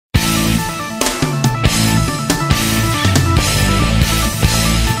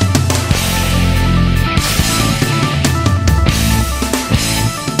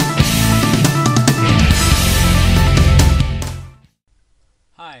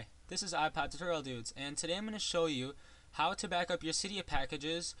This is ipodtutorialdudes, and today I'm going to show you how to back up your Cydia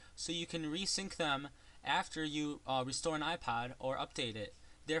packages so you can resync them after you restore an iPod or update it,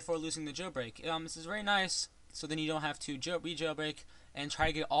 therefore losing the jailbreak. This is very nice, so then you don't have to re-jailbreak and try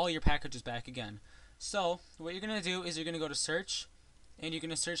to get all your packages back again. So what you're going to do is you're going to go to search, and you're going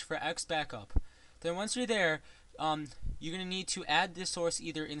to search for xBackup. Then once you're there, you're going to need to add this source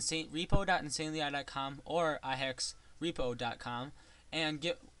either in repo.insanelyI.com or ihexrepo.com and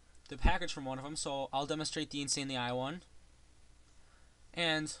get the package from one of them. So I'll demonstrate the Insanely I one,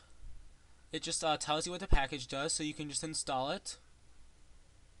 and it just tells you what the package does, so you can just install it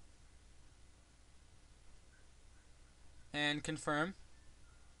and confirm.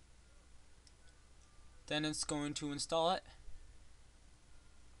 Then it's going to install it.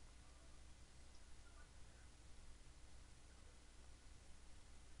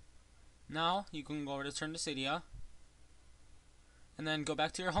 Now you can go over to Return to Cydia and then go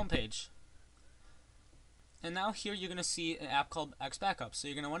back to your home page. And now here you're going to see an app called xBackup. So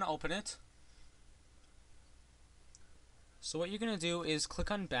you're going to want to open it. So what you're going to do is click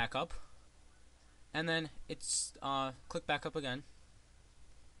on Backup, and then it's click Backup again.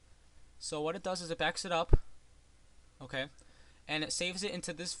 So what it does is it backs it up, okay, and it saves it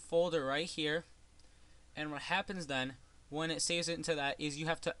into this folder right here. And what happens then when it saves it into that is you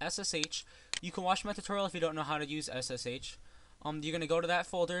have to SSH. You can watch my tutorial if you don't know how to use SSH. You're going to go to that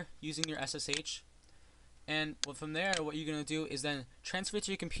folder using your SSH, and from there what you're going to do is then transfer it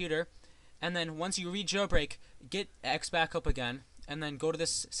to your computer, and then once you re-jailbreak, get xBackup again, and then go to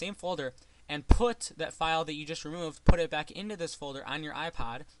this same folder and put that file that you just removed, put it back into this folder on your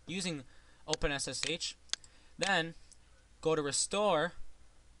iPod using OpenSSH. Then go to Restore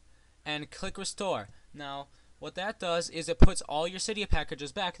and click Restore. Now what that does is it puts all your Cydia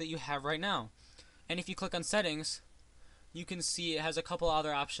packages back that you have right now. And if you click on Settings, you can see it has a couple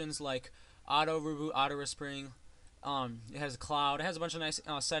other options like auto reboot, auto respring. It has cloud. It has a bunch of nice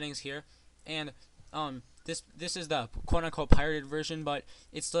settings here, and this is the quote-unquote pirated version, but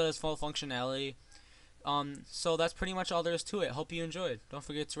it still has full functionality. So that's pretty much all there is to it. Hope you enjoyed. Don't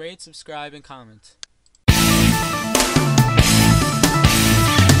forget to rate, subscribe, and comment.